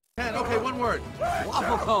 Ken, okay, one word.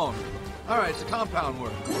 Waffle cone. All right, it's a compound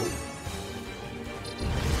word.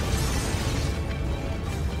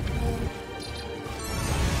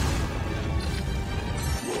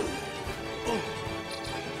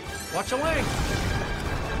 Watch your wing.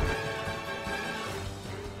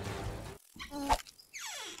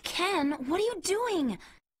 Ken, what are you doing?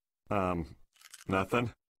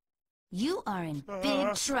 Nothing. You are in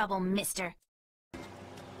big trouble, mister.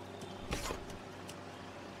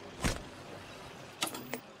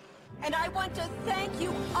 And I want to thank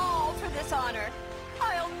you all for this honor.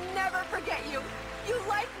 I'll never forget you. You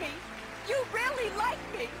like me. You really like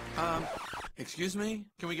me. Excuse me?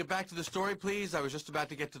 Can we get back to the story, please? I was just about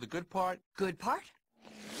to get to the good part. Good part?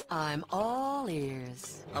 I'm all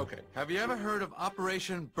ears. Okay. Have you ever heard of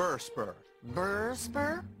Operation Burr-Spur?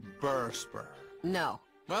 Burr-Spur? Burr-Spur. No.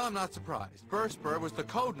 Well, I'm not surprised. Burr-Spur was the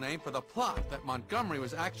code name for the plot that Montgomery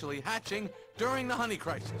was actually hatching during the honey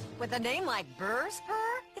crisis. With a name like Burr-Spur?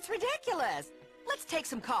 It's ridiculous. Let's take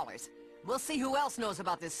some callers. We'll see who else knows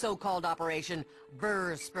about this so-called Operation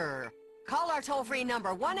Burr-Spur. Call our toll-free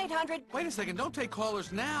number, 1-800... Wait a second, don't take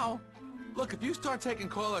callers now. Look, if you start taking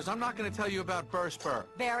callers, I'm not going to tell you about Burr-Spur.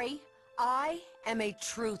 Barry, I am a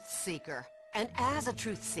truth seeker. And as a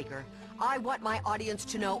truth seeker, I want my audience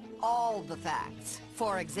to know all the facts.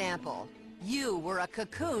 For example, you were a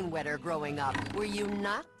cocoon wetter growing up, were you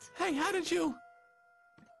not? Hey, how did you...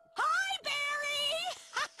 Hi, Barry!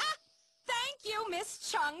 Thank you, Miss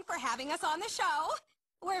Chung, for having us on the show.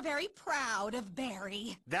 We're very proud of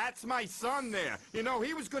Barry. That's my son there. You know,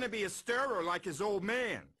 he was going to be a stirrer like his old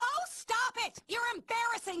man. Oh, stop it! You're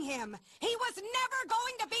embarrassing him. He was never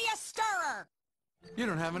going to be a stirrer. You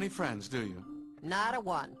don't have any friends, do you? Not a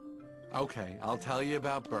one. Okay, I'll tell you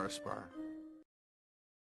about Burr-Spur.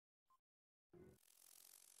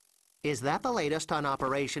 Is that the latest on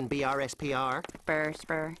Operation BRSPR?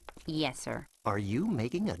 Burr-Spur? Yes, sir. Are you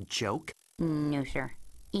making a joke? No, sir.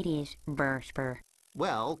 It is Burr-Spur.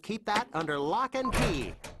 Well, keep that under lock and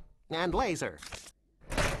key. And laser.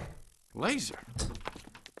 Laser?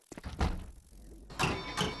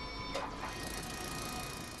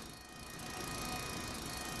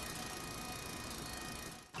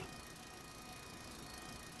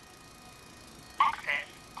 Access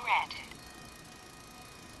granted.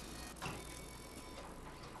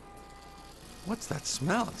 What's that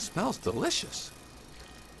smell? It smells delicious.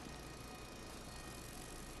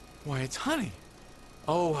 Why, it's honey.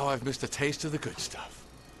 Oh, how I've missed a taste of the good stuff.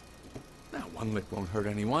 Now, one lick won't hurt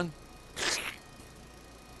anyone.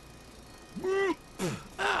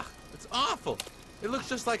 Ah, it's awful. It looks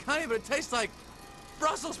just like honey, but it tastes like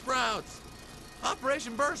Brussels sprouts.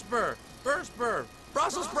 Operation Burr-Spur. Burr-Spur.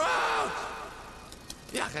 Brussels sprouts!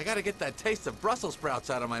 Yuck, I gotta get that taste of Brussels sprouts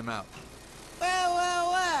out of my mouth.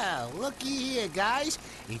 Well, looky here, guys.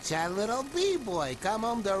 It's our little bee-boy come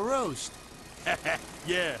home to roost.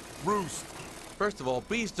 Yeah, roost. First of all,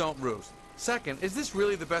 bees don't roost. Second, is this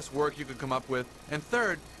really the best work you could come up with? And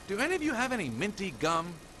third, do any of you have any minty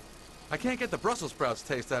gum? I can't get the Brussels sprouts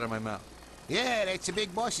taste out of my mouth. Yeah, that's the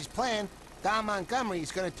big boss's plan. Don Montgomery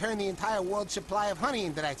is going to turn the entire world's supply of honey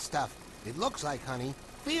into that stuff. It looks like honey,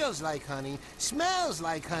 feels like honey, smells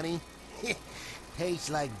like honey, tastes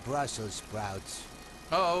like Brussels sprouts.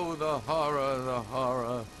 Oh, the horror, the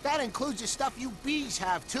horror. That includes the stuff you bees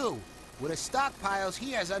have, too. With the stockpiles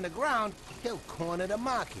he has underground, he'll corner the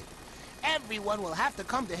market. Everyone will have to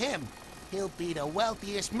come to him. He'll be the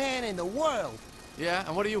wealthiest man in the world. Yeah,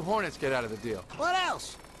 and what do you hornets get out of the deal? What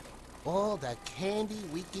else? All the candy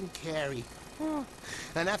we can carry.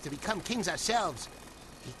 Enough to become kings ourselves.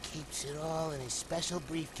 He keeps it all in his special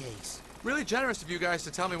briefcase. Really generous of you guys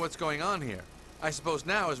to tell me what's going on here. I suppose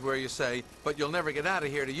now is where you say, but you'll never get out of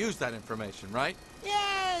here to use that information, right?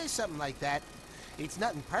 Yeah, something like that. It's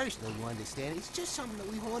nothing personal, you understand. It's just something that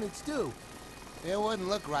we Hornets do. It wouldn't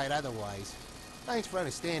look right otherwise. Thanks for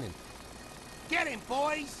understanding. Get him,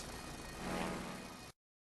 boys!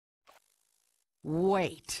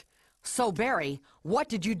 Wait. So, Barry, what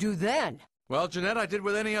did you do then? Well, Jeanette, I did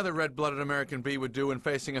what any other red-blooded American bee would do when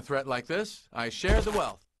facing a threat like this. I shared the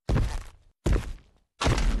wealth.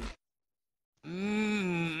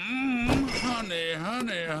 Honey,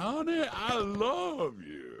 honey, honey, I love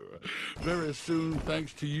you. Very soon,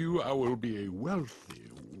 thanks to you, I will be a wealthy,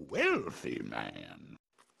 wealthy man.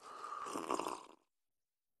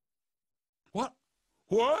 What?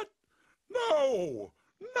 What? No!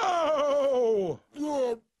 No!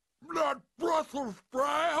 Not Brussels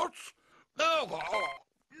sprouts! No!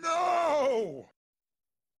 No!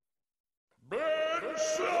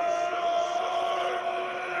 Benson!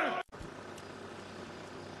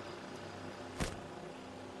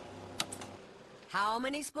 How How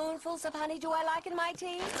many spoonfuls of honey do I like in my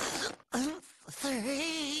tea?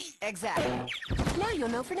 3. Exactly. Now you'll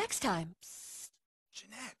know for next time.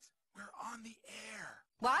 Jeanette, we're on the air.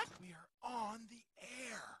 What? We are on the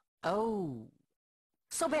air. Oh.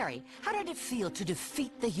 So, Barry, how did it feel to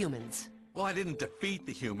defeat the humans? Well, I didn't defeat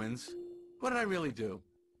the humans. What did I really do?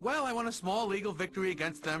 Well, I won a small legal victory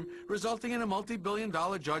against them, resulting in a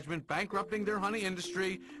multi-billion-dollar judgment bankrupting their honey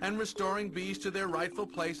industry and restoring bees to their rightful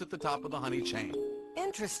place at the top of the honey chain.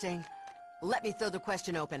 Interesting. Let me throw the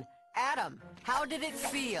question open. Adam, how did it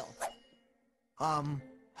feel?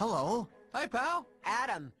 Hello? Hi, pal.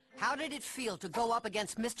 Adam, how did it feel to go up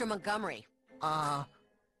against Mr. Montgomery?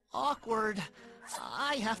 Awkward.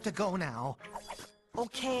 I have to go now.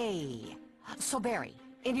 Okay. So, Barry,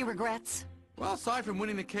 any regrets? Well, aside from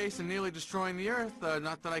winning the case and nearly destroying the Earth,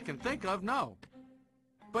 not that I can think of, no.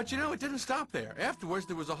 But you know, it didn't stop there. Afterwards,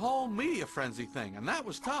 there was a whole media frenzy thing, and that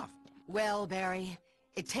was tough. Well, Barry,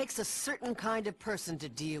 it takes a certain kind of person to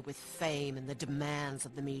deal with fame and the demands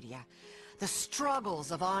of the media. The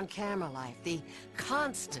struggles of on-camera life, the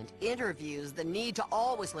constant interviews, the need to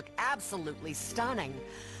always look absolutely stunning.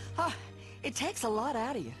 It takes a lot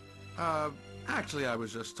out of you. Actually, I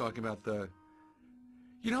was just talking about the...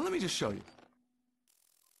 You know, let me just show you.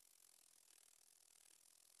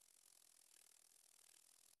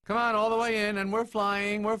 Come on, all the way in, and we're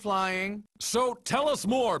flying, we're flying. So, tell us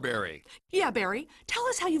more, Barry. Yeah, Barry, tell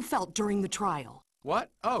us how you felt during the trial. What?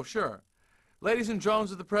 Oh, sure. Ladies and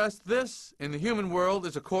drones of the press, this, in the human world,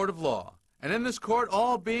 is a court of law. And in this court,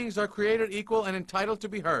 all beings are created equal and entitled to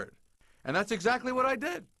be heard. And that's exactly what I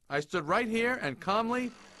did. I stood right here and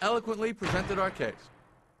calmly, eloquently presented our case.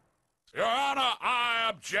 Your Honor, I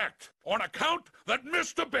object on account that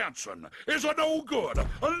Mr. Benson is a no-good,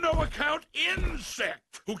 a no-account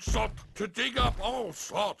insect who sought to dig up all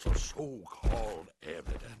sorts of so-called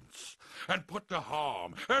evidence and put to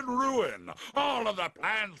harm and ruin all of the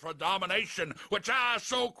plans for domination which I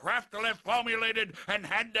so craftily formulated and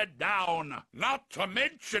handed down, not to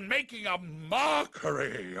mention making a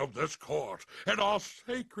mockery of this court and our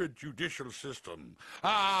sacred judicial system.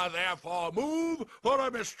 I therefore move for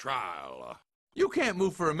a mistrial. You can't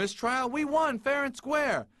move for a mistrial. We won fair and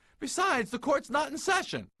square. Besides, the court's not in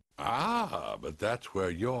session. Ah, but that's where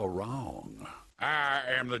you're wrong. I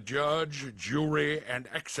am the judge, jury, and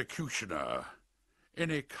executioner.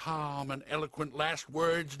 Any calm and eloquent last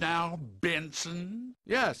words now, Benson?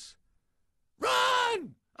 Yes.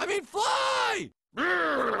 Run! I mean, fly!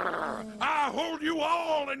 I hold you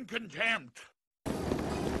all in contempt.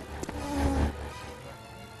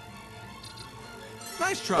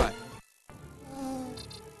 Nice try.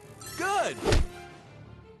 Good.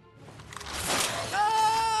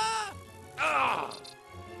 Ah! Ah!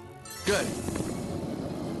 Good.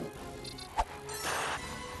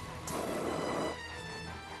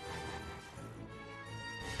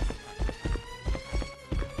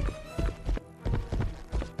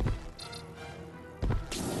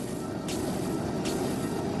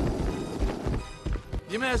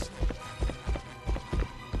 You missed.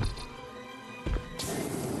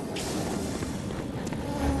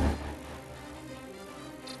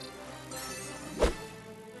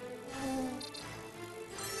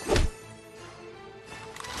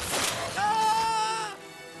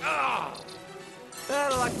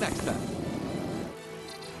 Better luck next time.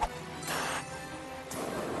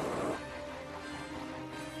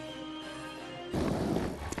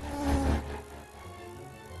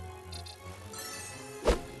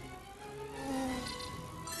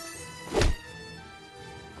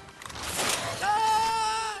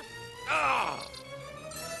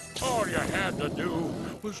 All you had to do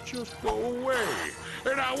was just go away,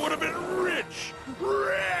 and I would have been rich!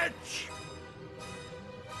 Rich!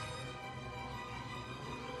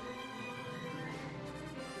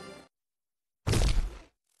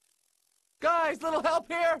 Guys, little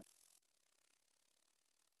help here?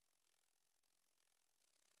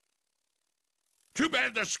 Too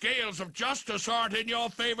bad the scales of justice aren't in your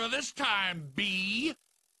favor this time, bee.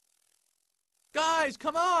 Guys,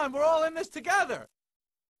 come on, we're all in this together.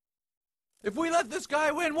 If we let this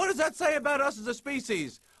guy win, what does that say about us as a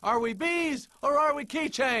species? Are we bees or are we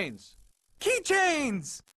keychains?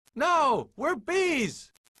 Keychains! No, we're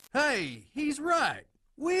bees. Hey, he's right.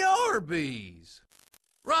 We are bees.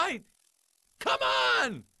 Right. Come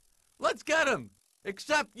on! Let's get him.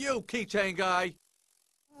 Except you, keychain guy.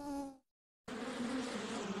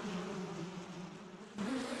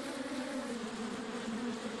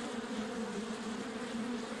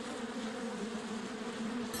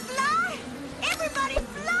 Fly! Everybody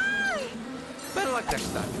fly! Better luck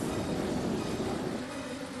next time.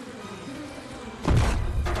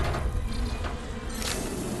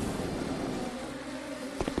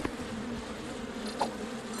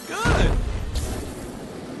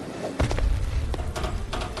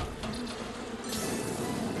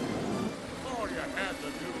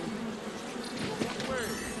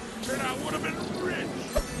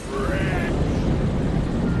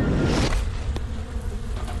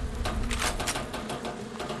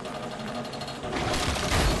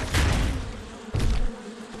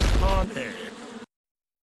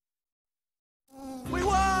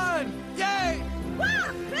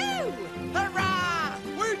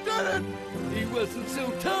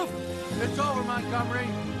 It's over, Montgomery.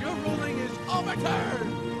 Your ruling is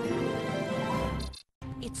overturned.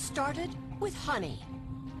 It started with honey,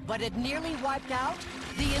 but it nearly wiped out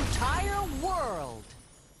the entire world.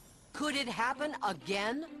 Could it happen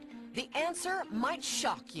again? The answer might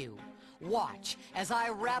shock you. Watch as I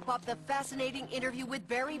wrap up the fascinating interview with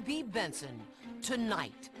Barry B. Benson.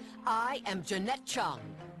 Tonight, I am Jeanette Chung.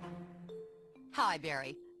 Hi,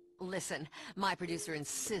 Barry. Listen, my producer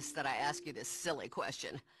insists that I ask you this silly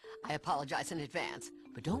question. I apologize in advance,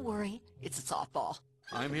 but don't worry, it's a softball.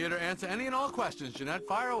 I'm here to answer any and all questions, Jeanette.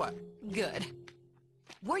 Fire away. Good.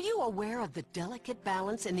 Were you aware of the delicate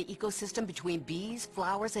balance in the ecosystem between bees,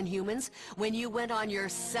 flowers, and humans when you went on your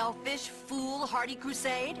selfish, foolhardy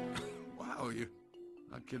crusade? Wow, you're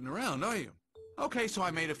not kidding around, are you? Okay, so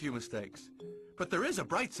I made a few mistakes. But there is a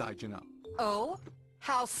bright side, you know. Oh?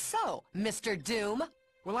 How so, Mr. Doom?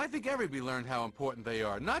 Well, I think every bee learned how important they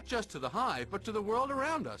are, not just to the hive, but to the world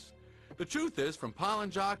around us. The truth is, from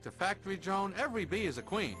pollen jock to factory drone, every bee is a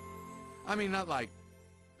queen. I mean, not like...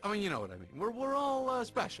 I mean, you know what I mean. We're all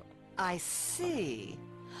special. I see.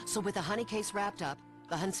 So with the honey case wrapped up,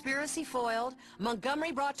 the conspiracy foiled,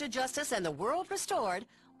 Montgomery brought to justice, and the world restored,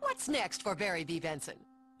 what's next for Barry B. Benson?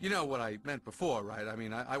 You know what I meant before, right? I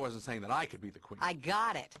mean, I wasn't saying that I could be the queen. I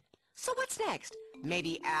got it. So what's next?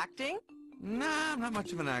 Maybe acting? Nah, I'm not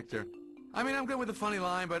much of an actor. I mean, I'm good with a funny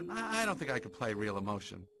line, but I don't think I could play real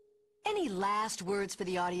emotion. Any last words for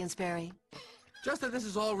the audience, Barry? Just that this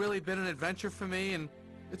has all really been an adventure for me, and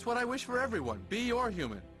it's what I wish for everyone, bee or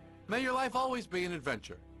human. May your life always be an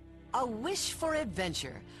adventure. A wish for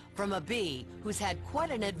adventure from a bee who's had quite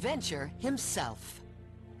an adventure himself.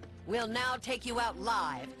 We'll now take you out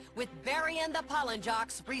live with Barry and the Pollen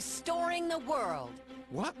Jocks restoring the world.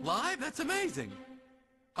 What? Live? That's amazing.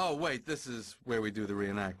 Oh, wait, this is where we do the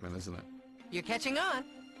reenactment, isn't it? You're catching on.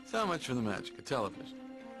 So much for the magic of television.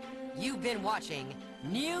 You've been watching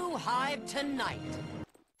New Hive Tonight.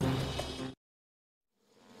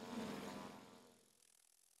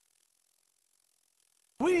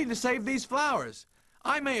 We need to save these flowers.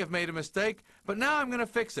 I may have made a mistake, but now I'm going to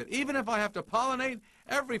fix it, even if I have to pollinate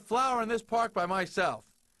every flower in this park by myself.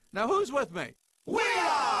 Now, who's with me? We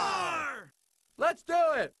are! Let's do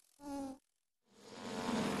it!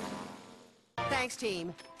 Thanks,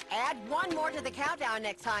 team. Add one more to the countdown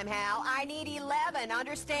next time, Hal. I need 11,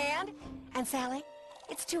 understand? And Sally,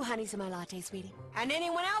 it's 2 honeys in my latte, sweetie. And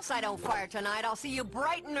anyone else I don't fire tonight, I'll see you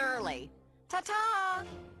bright and early. Ta-ta!